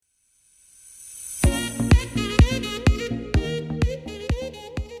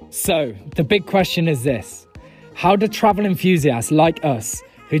So, the big question is this. How do travel enthusiasts like us,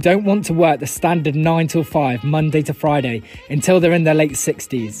 who don't want to work the standard 9 till 5, Monday to Friday, until they're in their late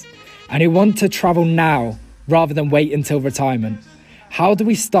 60s, and who want to travel now rather than wait until retirement, how do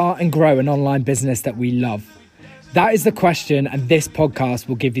we start and grow an online business that we love? That is the question, and this podcast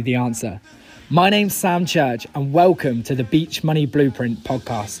will give you the answer. My name's Sam Church, and welcome to the Beach Money Blueprint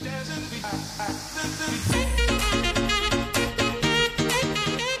podcast.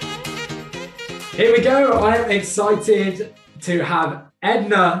 Here we go. I am excited to have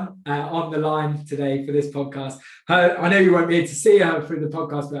Edna on the line today for this podcast. I know you won't be able to see her through the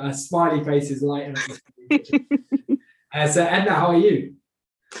podcast, but her smiley face is lighting up. So Edna, how are you?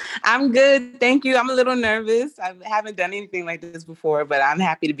 I'm good. Thank you. I'm a little nervous. I haven't done anything like this before, but I'm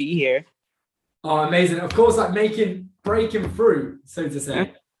happy to be here. Oh, amazing. Of course, like breaking through, so to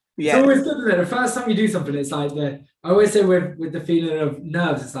say. Yeah. It's always good, isn't it? The first time you do something, it's like I always say with the feeling of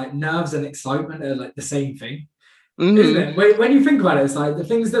nerves, it's like nerves and excitement are like the same thing. Mm-hmm. Isn't it? When you think about it, it's like the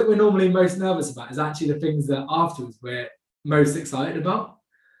things that we're normally most nervous about is actually the things that afterwards we're most excited about.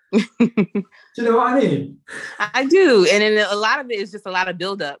 Do you know what I mean? I do. And then a lot of it is just a lot of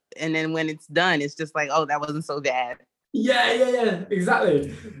buildup. And then when it's done, it's just like, oh, that wasn't so bad. Yeah.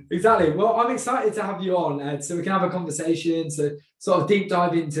 Exactly. Well, I'm excited to have you on so we can have a conversation to sort of deep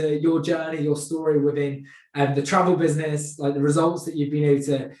dive into your journey, your story within the travel business, like the results that you've been able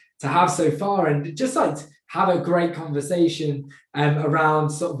to have so far, and just like have a great conversation around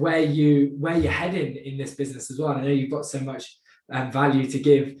sort of where you're heading in this business as well. I know you've got so much value to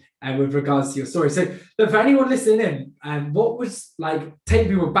give with regards to your story. So for anyone listening in, what was like, take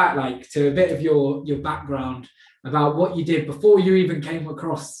people back like to a bit of your background about what you did before you even came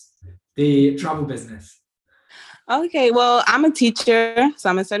across the travel business. Okay, well, I'm a teacher. So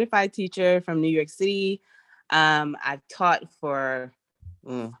I'm a certified teacher from New York City. I've taught for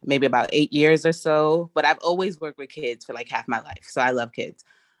maybe about 8 years or so, but I've always worked with kids for like half my life. So I love kids.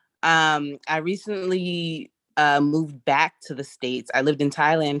 I recently moved back to the States. I lived in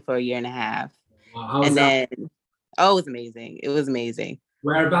Thailand for a year and a half. Wow, how was that? It was amazing. It was amazing.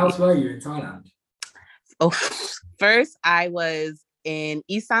 Whereabouts were you in Thailand? Oh, first I was in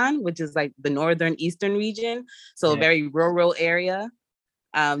Isan, which is like the northern eastern region. So a very rural area.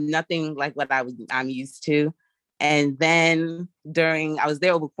 Nothing like what I'm used to. And then I was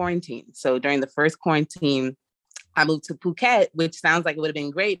there over quarantine. So during the first quarantine, I moved to Phuket, which sounds like it would have been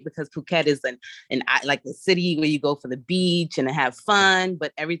great because Phuket is an like the city where you go for the beach and to have fun,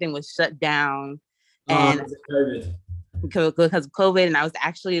 but everything was shut down. And because of COVID, and I was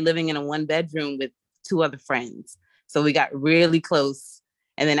actually living in a 1-bedroom with 2 other friends. So we got really close.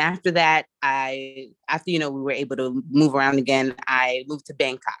 And then after that, we were able to move around again, I moved to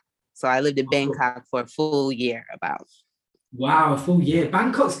Bangkok. So I lived in Bangkok for a full year about. Wow, a full year.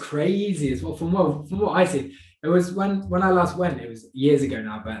 Bangkok's crazy as well. From what I see, it was when I last went, it was years ago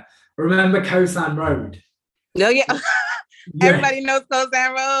now, but remember Koh San Road? No, yeah. Everybody knows Koh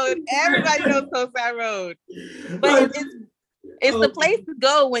San Road. Everybody knows Koh San Road. But it's the place to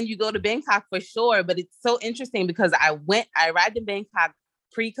go when you go to Bangkok for sure. But it's so interesting because I arrived in Bangkok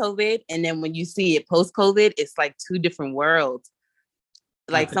pre-COVID. And then when you see it post-COVID, it's like 2 different worlds.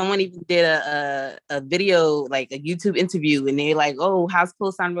 Like someone even did a video, like a YouTube interview, and they're like, oh, how's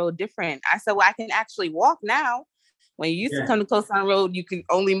Koh San Road different? I said, well, I can actually walk now. When you used to come to Koh San Road, you could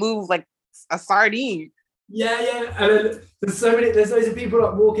only move like a sardine. Yeah. And there's loads of people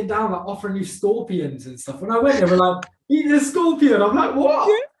like walking down, like offering you scorpions and stuff. When I went, they were like, eat a scorpion. I'm like, what?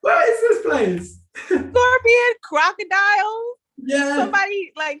 Where is this place? Scorpion, crocodile. Yeah.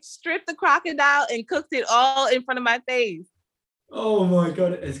 Somebody like stripped the crocodile and cooked it all in front of my face. Oh my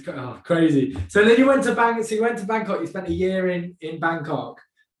God, it's crazy. So then you went to Bangkok. So you went to Bangkok. You spent a year in Bangkok.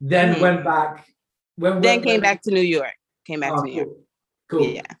 Then went back. Came back to New York. Came back to New York. Cool.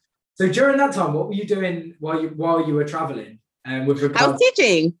 Yeah. So during that time, what were you doing while you were traveling? I was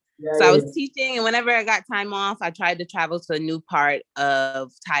teaching. I was teaching, and whenever I got time off, I tried to travel to a new part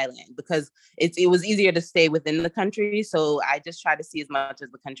of Thailand because it was easier to stay within the country. So I just tried to see as much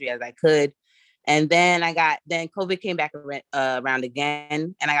of the country as I could. And then COVID came back around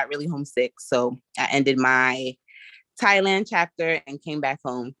again, and I got really homesick. So I ended my Thailand chapter and came back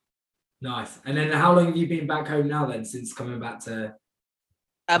home. Nice. And then how long have you been back home now then, since coming back to?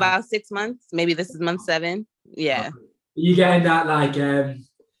 About 6 months. Maybe this is month 7. Yeah. Are you getting that like,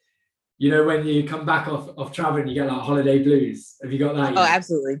 when you come back off traveling, you get like holiday blues? Have you got that yet? Oh,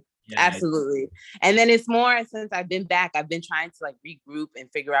 absolutely. Yeah. Absolutely. And then it's more since I've been back, I've been trying to like regroup and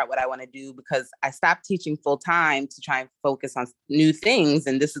figure out what I want to do because I stopped teaching full time to try and focus on new things.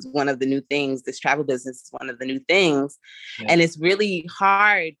 And this is one of the new things. This travel business is one of the new things. Yeah. And it's really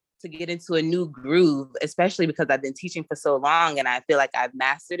hard to get into a new groove, especially because I've been teaching for so long and I feel like I've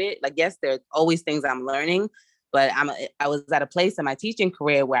mastered it. Like, yes, there's always things I'm learning, but I was at a place in my teaching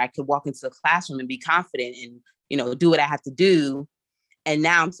career where I could walk into the classroom and be confident and, do what I have to do. And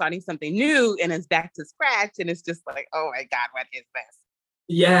now I'm starting something new and it's back to scratch. And it's just like, oh my God, what is this?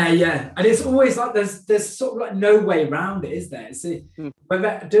 Yeah. And it's always like, there's sort of like no way around it, is there? See,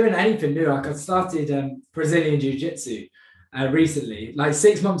 when doing anything new, like I started Brazilian Jiu-Jitsu recently, like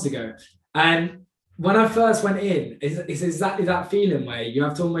 6 months ago. And when I first went in, it's exactly that feeling where you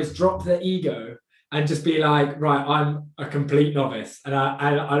have to almost drop the ego and just be like, right, I'm a complete novice and I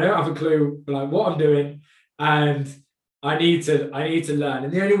don't have a clue like what I'm doing, and I need to learn.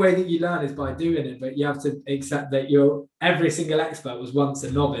 And the only way that you learn is by doing it, but you have to accept that every single expert was once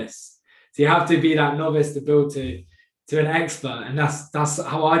a novice. So you have to be that novice to build to an expert. And that's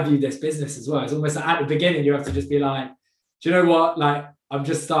how I view this business as well. It's almost like at the beginning, you have to just be like, do you know what? Like, I'm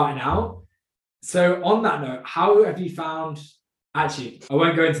just starting out. So on that note, how have you found, actually, I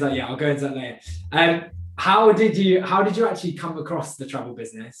won't go into that yet. I'll go into that later. How did you actually come across the travel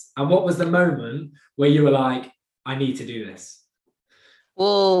business? And what was the moment where you were like, I need to do this?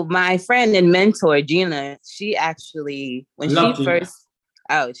 Well, my friend and mentor, Gina, she actually, she's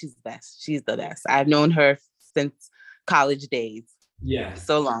the best. She's the best. I've known her since college days. Yeah.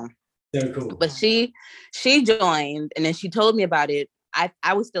 So long. So cool. But she joined and then she told me about it.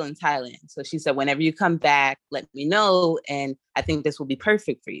 I was still in Thailand. So she said, whenever you come back, let me know. And I think this will be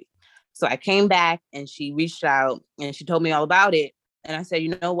perfect for you. So I came back and she reached out and she told me all about it. And I said,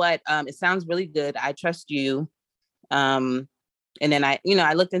 you know what? It sounds really good. I trust you. And then I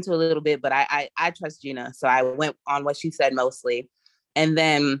looked into a little bit, but I trust Gina. So I went on what she said mostly. And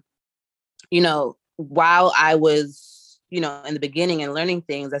then, while I was, in the beginning and learning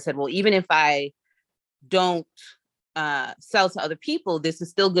things, I said, well, even if I don't sell to other people, this is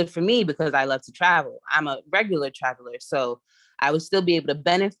still good for me because I love to travel. I'm a regular traveler. So I would still be able to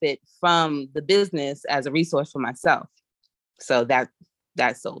benefit from the business as a resource for myself. So that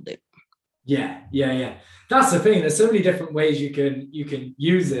sold it. Yeah. That's the thing. There's so many different ways you can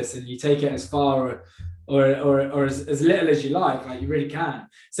use this, and you take it as far or as little as you like you really can.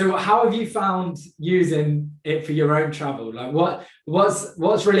 So how have you found using it for your own travel? Like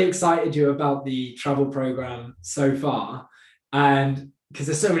what's really excited you about the travel program so far? And because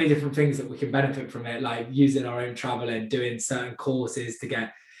there's so many different things that we can benefit from it, like using our own travel and doing certain courses to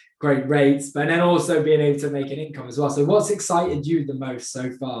get great rates, but then also being able to make an income as well. So what's excited you the most so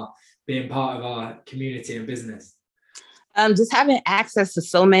far, being part of our community and business? Just having access to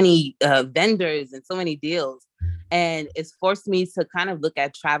so many vendors and so many deals. And it's forced me to kind of look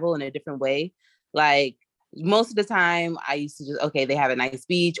at travel in a different way. Like most of the time I used to just, okay, they have a nice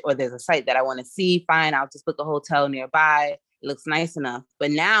beach or there's a site that I want to see. Fine, I'll just book a hotel nearby. It looks nice enough.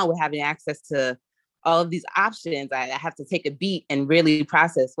 But now we're having access to all of these options. I have to take a beat and really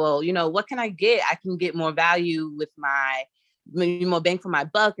process. Well, what can I get? I can get more value with more bang for my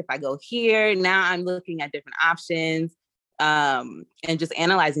buck if I go here. Now I'm looking at different options. And just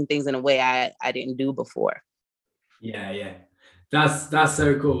analyzing things in a way I didn't do before. Yeah. That's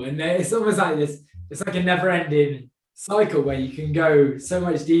so cool. And it's almost like this, it's like a never-ending cycle where you can go so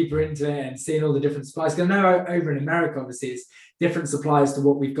much deeper into it and seeing all the different suppliers. Because I know over in America, obviously, it's different suppliers to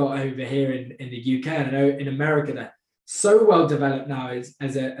what we've got over here in the UK. And I know in America, they're so well developed now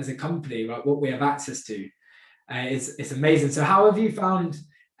as a company, right? What we have access to. It's amazing. So how have you found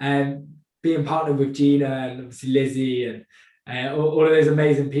being partnered with Gina and obviously Lizzie and all of those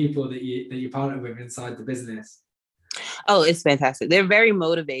amazing people that you partner with inside the business? Oh, it's fantastic. They're very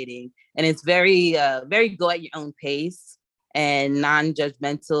motivating, and it's very, very go at your own pace and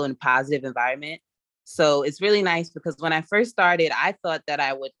non-judgmental and positive environment. So it's really nice because when I first started, I thought that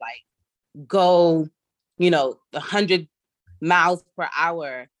I would go, 100 miles per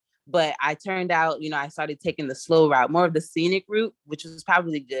hour. But I turned out, I started taking the slow route, more of the scenic route, which was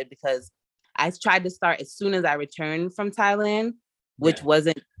probably good because I tried to start as soon as I returned from Thailand, which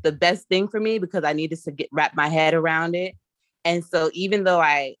wasn't the best thing for me because I needed to wrap my head around it. And so even though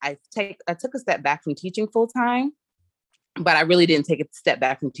I took a step back from teaching full time, but I really didn't take a step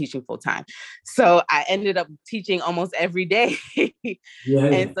back from teaching full time. So I ended up teaching almost every day.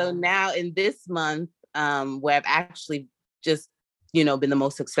 And so now in this month, where I've actually just been the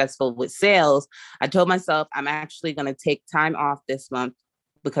most successful with sales, I told myself I'm actually going to take time off this month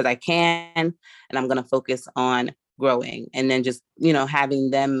because I can, and I'm going to focus on growing. And then just, having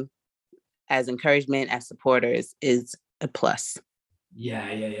them as encouragement, as supporters is a plus.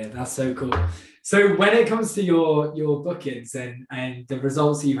 Yeah. That's so cool. So when it comes to your bookings and the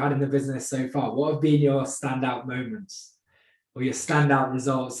results that you've had in the business so far, what have been your standout moments? or your standout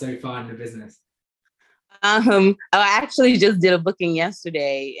results so far in the business? I actually just did a booking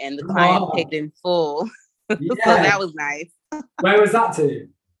yesterday and the client Wow. paid in full. So Yeah. that was nice. Where was that to?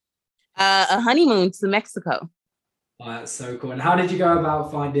 A honeymoon to Mexico. Oh, that's so cool. And how did you go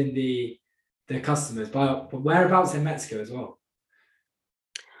about finding the customers? But whereabouts in Mexico as well?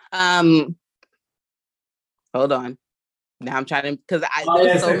 Hold on. Now I'm trying to, because Oh,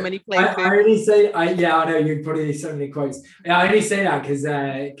 there's yeah, so so many I places. only say, I know you probably need so many quotes. Yeah, I only say that because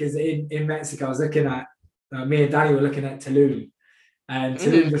in Mexico, I was looking at, me and Danny were looking at Tulum, and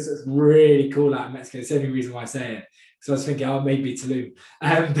Tulum just looks really cool out in Mexico. It's the only reason why I say it. So I was thinking, oh, maybe Tulum.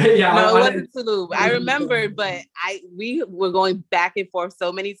 But yeah, No, I it wasn't Tulum. I remember, but we were going back and forth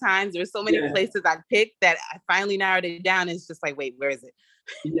so many times. There were so many places I picked that I finally narrowed it down. It's just like, wait, where is it?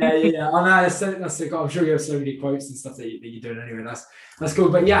 Yeah. Oh, no, that's so cool. I'm sure you have so many quotes and stuff that you're doing anyway. That's cool.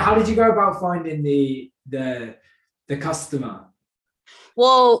 But yeah, how did you go about finding the customer?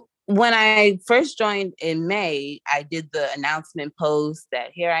 Well, when I first joined in May, I did the announcement post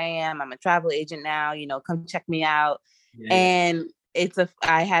that here I am. I'm a travel agent now. Come check me out. Yeah. And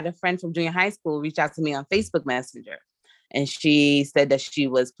I had a friend from junior high school reach out to me on Facebook Messenger, and she said that she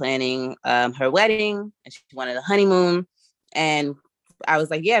was planning her wedding and she wanted a honeymoon. And I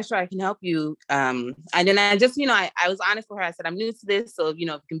was like, yeah, sure, I can help you. And then I just, I was honest with her. I said, I'm new to this, so if you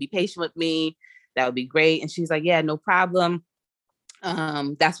can be patient with me, that would be great. And she's like, yeah, no problem.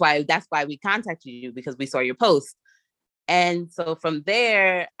 That's why we contacted you, because we saw your post. And so from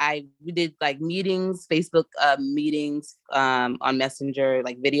there, we did like meetings, Facebook meetings on Messenger,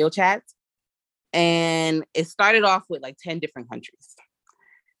 like video chats. And it started off with like 10 different countries.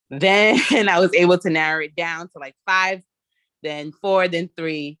 Then I was able to narrow it down to like 5, then 4, then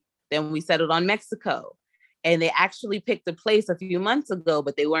 3. Then we settled on Mexico. And they actually picked a place a few months ago,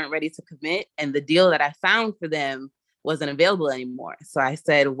 but they weren't ready to commit. And the deal that I found for them wasn't available anymore. So I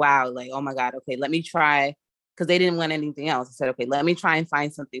said, wow, like, oh my God, okay, let me try, because they didn't want anything else. I said, okay, let me try and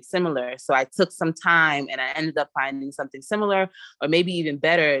find something similar. So I took some time and I ended up finding something similar, or maybe even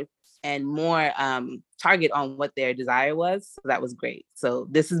better and more target on what their desire was. So that was great. So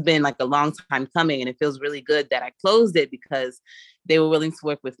this has been like a long time coming, and it feels really good that I closed it, because they were willing to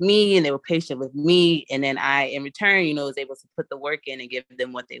work with me and they were patient with me. And then I, in return, was able to put the work in and give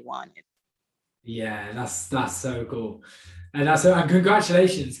them what they wanted. Yeah, that's so cool. And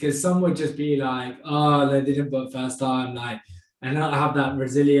congratulations, because some would just be like, oh, they didn't book first time, like, and not have that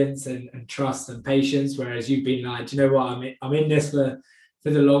resilience and trust and patience. Whereas you've been like, do you know what, I'm in this for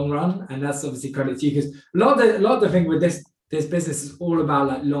the long run, and that's obviously credit to you, because a lot of the thing with this business is all about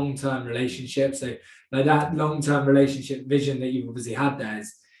like long-term relationships. So like that long-term relationship vision that you've obviously had there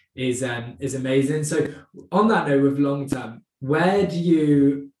is amazing. So on that note, with long-term, where do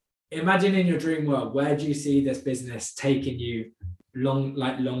you imagine, in your dream world, where do you see this business taking you long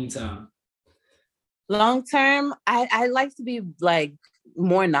term? Long term, I like to be like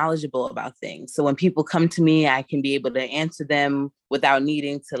more knowledgeable about things. So when people come to me, I can be able to answer them without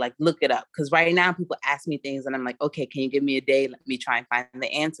needing to like look it up. Because right now people ask me things and I'm like, okay, can you give me a day? Let me try and find the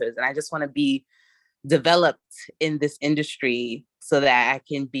answers. And I just want to be developed in this industry so that I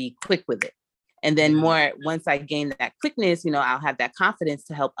can be quick with it. And then more, once I gain that quickness, I'll have that confidence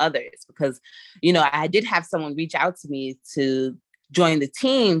to help others, because, I did have someone reach out to me to join the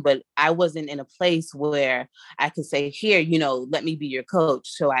team, but I wasn't in a place where I could say, here, let me be your coach.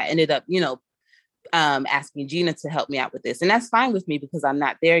 So I ended up, asking Gina to help me out with this. And that's fine with me, because I'm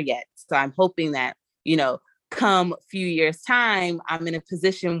not there yet. So I'm hoping that, come a few years time, I'm in a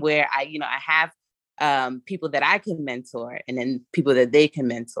position where I have people that I can mentor, and then people that they can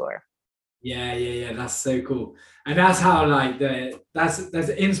mentor. Yeah. That's so cool. And that's how like that's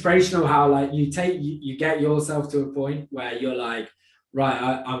inspirational, how like you get yourself to a point where you're like,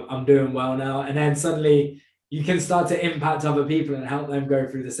 right, I'm doing well now. And then suddenly you can start to impact other people and help them go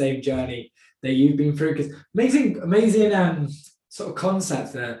through the same journey that you've been through. Because amazing sort of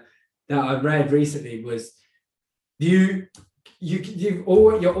concept that I read recently was you're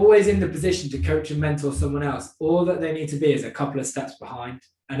always in the position to coach and mentor someone else. All that they need to be is a couple of steps behind.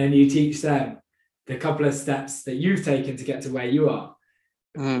 And then you teach them the couple of steps that you've taken to get to where you are.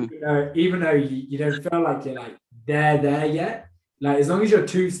 Even though you don't feel like you're like there yet, like as long as you're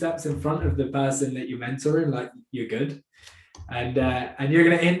 2 steps in front of the person that you're mentoring, like you're good. And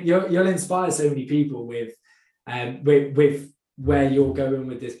you'll inspire so many people with where you're going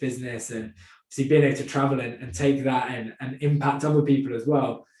with this business, and see being able to travel and take that and impact other people as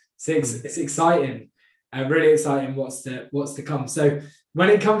well. So it's exciting. Really exciting what's to come. So when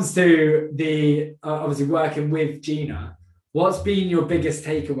it comes to the obviously working with Gina, what's been your biggest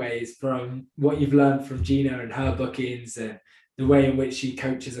takeaways from what you've learned from Gina and her bookings, and the way in which she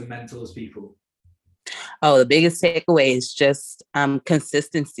coaches and mentors people? Oh, the biggest takeaway is just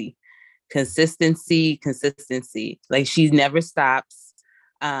consistency. Like she never stops.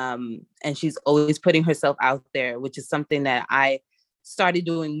 And she's always putting herself out there, which is something that I started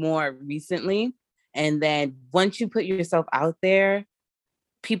doing more recently. And then once you put yourself out there,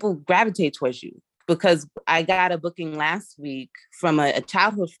 people gravitate towards you. Because I got a booking last week from a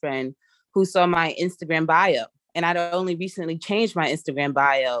childhood friend who saw my Instagram bio. And I'd only recently changed my Instagram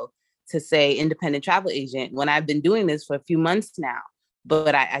bio to say independent travel agent when I've been doing this for a few months now.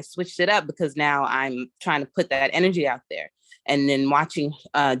 But I switched it up because now I'm trying to put that energy out there. And then watching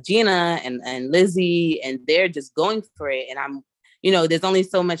Gina and Lizzie, and they're just going for it. And I'm, there's only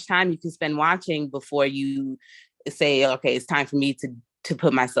so much time you can spend watching before you say, okay, it's time for me to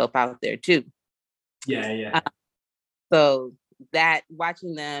put myself out there too. Yeah. So that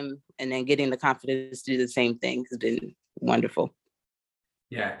watching them and then getting the confidence to do the same thing has been wonderful.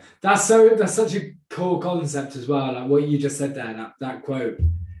 Yeah, that's such a cool concept as well. Like what you just said there, that quote.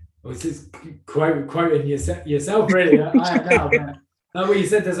 Well, it's just quoting yourself really. I am now, but like what you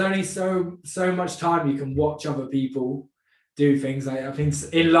said, there's only so much time you can watch other people do things. Like I think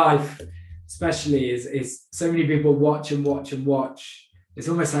in life, especially, is so many people watch and watch and watch. It's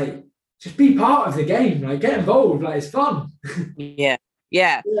almost like just be part of the game, like get involved, like it's fun. Yeah.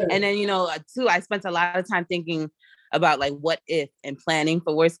 And then too, I spent a lot of time thinking about like what if and planning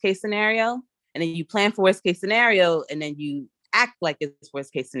for worst case scenario. And then you plan for worst case scenario and then you act like it's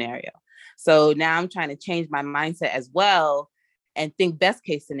worst case scenario. So now I'm trying to change my mindset as well and think best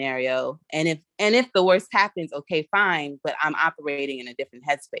case scenario. And if the worst happens, okay, fine. But I'm operating in a different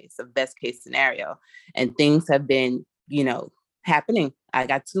headspace of best case scenario. And things have been, happening. I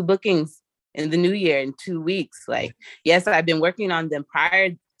got 2 bookings in the new year in 2 weeks. Like, yes, I've been working on them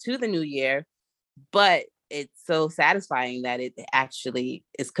prior to the new year, but it's so satisfying that it actually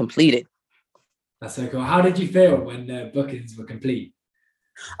is completed. That's so cool. How did you feel when the bookings were complete?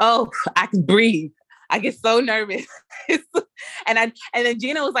 Oh, I can breathe. I get so nervous. And then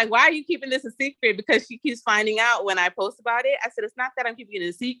Gina was like, why are you keeping this a secret? Because she keeps finding out when I post about it. I said, it's not that I'm keeping it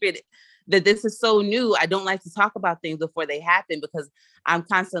a secret, that this is so new. I don't like to talk about things before they happen because I'm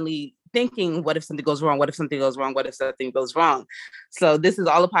constantly thinking, what if something goes wrong? What if something goes wrong? What if something goes wrong? So this is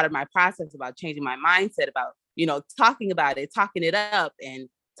all a part of my process about changing my mindset, about, talking about it, talking it up and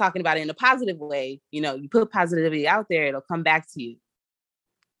talking about it in a positive way. You put positivity out there, it'll come back to you.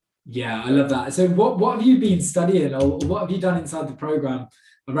 Yeah, I love that. So what have you been studying or what have you done inside the program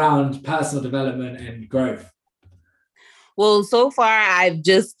around personal development and growth? Well, so far, I've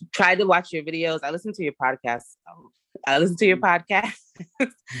just tried to watch your videos. I listen to your podcast.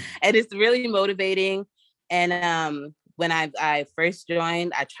 And it's really motivating. And when I first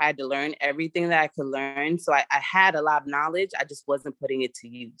joined, I tried to learn everything that I could learn. So I had a lot of knowledge. I just wasn't putting it to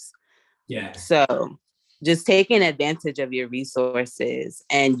use. Yeah. So just taking advantage of your resources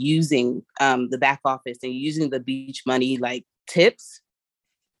and using the back office and using the beach money like tips.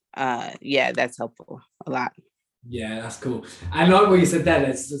 That's helpful a lot. Yeah, that's cool. And like what you said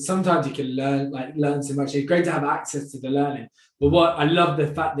there, sometimes you can learn so much. It's great to have access to the learning. But what I love the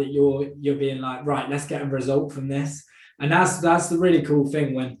fact that you're being like, right, let's get a result from this. And that's the really cool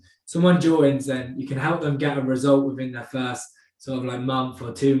thing. When someone joins, then you can help them get a result within their first sort of like month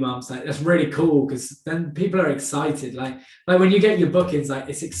or 2 months. Like that's really cool because then people are excited. Like when you get your bookings, like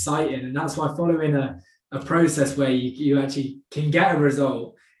it's exciting. And that's why following a process where you actually can get a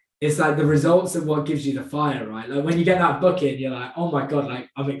result, it's like the results of what gives you the fire, right? Like when you get that booking, you're like, oh my God, like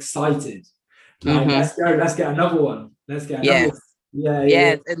I'm excited. Like, let's go, let's get another one. Let's get another one. Yeah.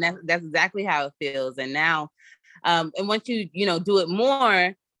 Yes. And that's exactly how it feels. And now, and once you do it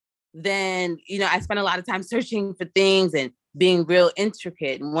more, then, I spend a lot of time searching for things and being real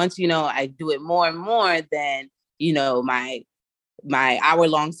intricate. And once, I do it more and more, then, my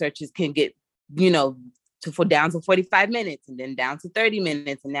hour-long searches can get, down to 45 minutes and then down to 30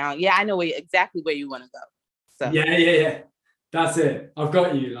 minutes. And now, I know exactly where you want to go. So Yeah. That's it. I've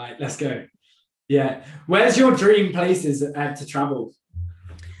got you. Like, let's go. Yeah. Where's your dream places to travel?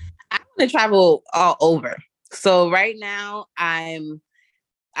 I want to travel all over. So right now and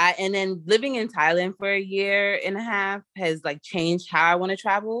then living in Thailand for 1.5 years has like changed how I want to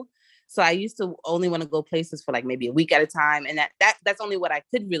travel. So I used to only want to go places for like maybe a week at a time. And that's only what I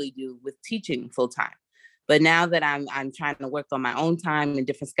could really do with teaching full time. But now that I'm trying to work on my own time and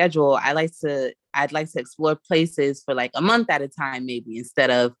different schedule, I'd like to explore places for like a month at a time, maybe instead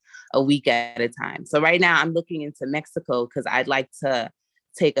of a week at a time. So right now I'm looking into Mexico because I'd like to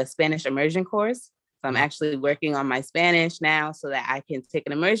take a Spanish immersion course. So I'm actually working on my Spanish now so that I can take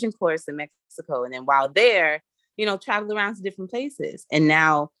an immersion course in Mexico. And then while there, travel around to different places. And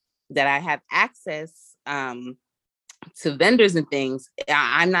now that I have access to vendors and things,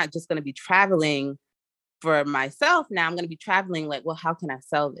 I'm not just going to be traveling for myself. Now I'm going to be traveling like, well, how can I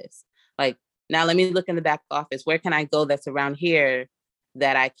sell this? Like, now let me look in the back office. Where can I go that's around here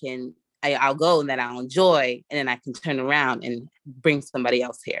that I'll go and that I'll enjoy, and then I can turn around and bring somebody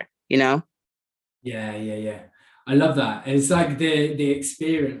else here, Yeah. I love that. It's like the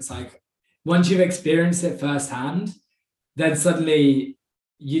experience, like once you've experienced it firsthand, then suddenly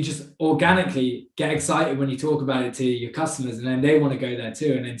you just organically get excited when you talk about it to your customers, and then they want to go there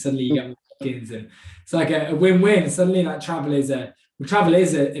too. And then suddenly you get bookings, and it's like a win-win. Suddenly like travel is an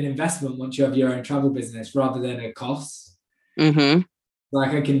investment once you have your own travel business rather than a cost. Mm-hmm.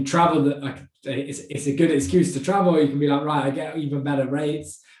 Like I can travel, it's a good excuse to travel. You can be like, right, I get even better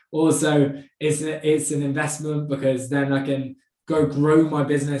rates. Also, it's an investment because then I can go grow my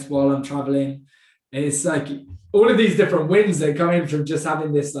business while I'm traveling. It's like all of these different wins that come in from just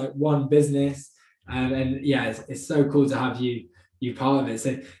having this like one business. And yeah, it's so cool to have you part of it.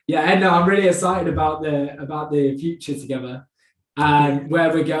 So yeah, Edna, I'm really excited about the future together and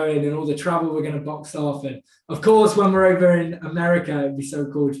where we're going and all the travel we're going to box off. And of course, when we're over in America, it'd be so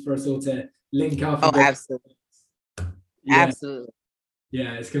cool for us all to link up. Oh, absolutely. Yeah. Absolutely.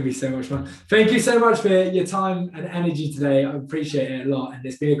 Yeah, it's going to be so much fun. Thank you so much for your time and energy today. I appreciate it a lot. And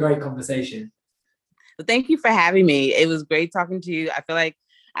it's been a great conversation. Well, thank you for having me. It was great talking to you. I feel like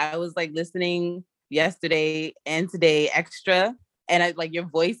I was like listening yesterday and today extra. And your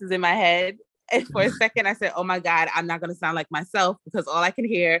voice is in my head. And for a second, I said, oh my God, I'm not going to sound like myself because all I can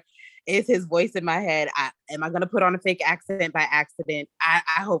hear is his voice in my head. Am I going to put on a fake accent by accident? I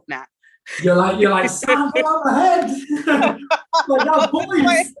hope not. You're like, sound on my head. Like that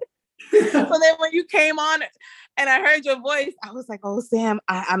voice. So then when you came on and I heard your voice, I was like, oh, Sam,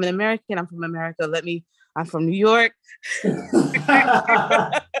 I'm an American. I'm from America. I'm from New York. Bro,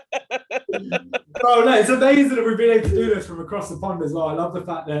 no, it's amazing that we've been able to do this from across the pond as well. I love the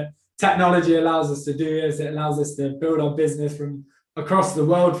fact that technology allows us to do this. It allows us to build our business from across the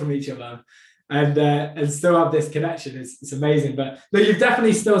world from each other. And still have this connection. It's amazing. But no, you've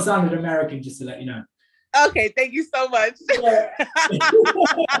definitely still sounded American, just to let you know. Okay, thank you so much. Yeah.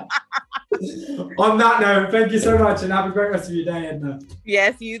 On that note, thank you so much and have a great rest of your day, Edna.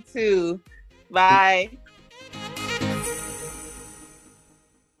 Yes, you too. Bye.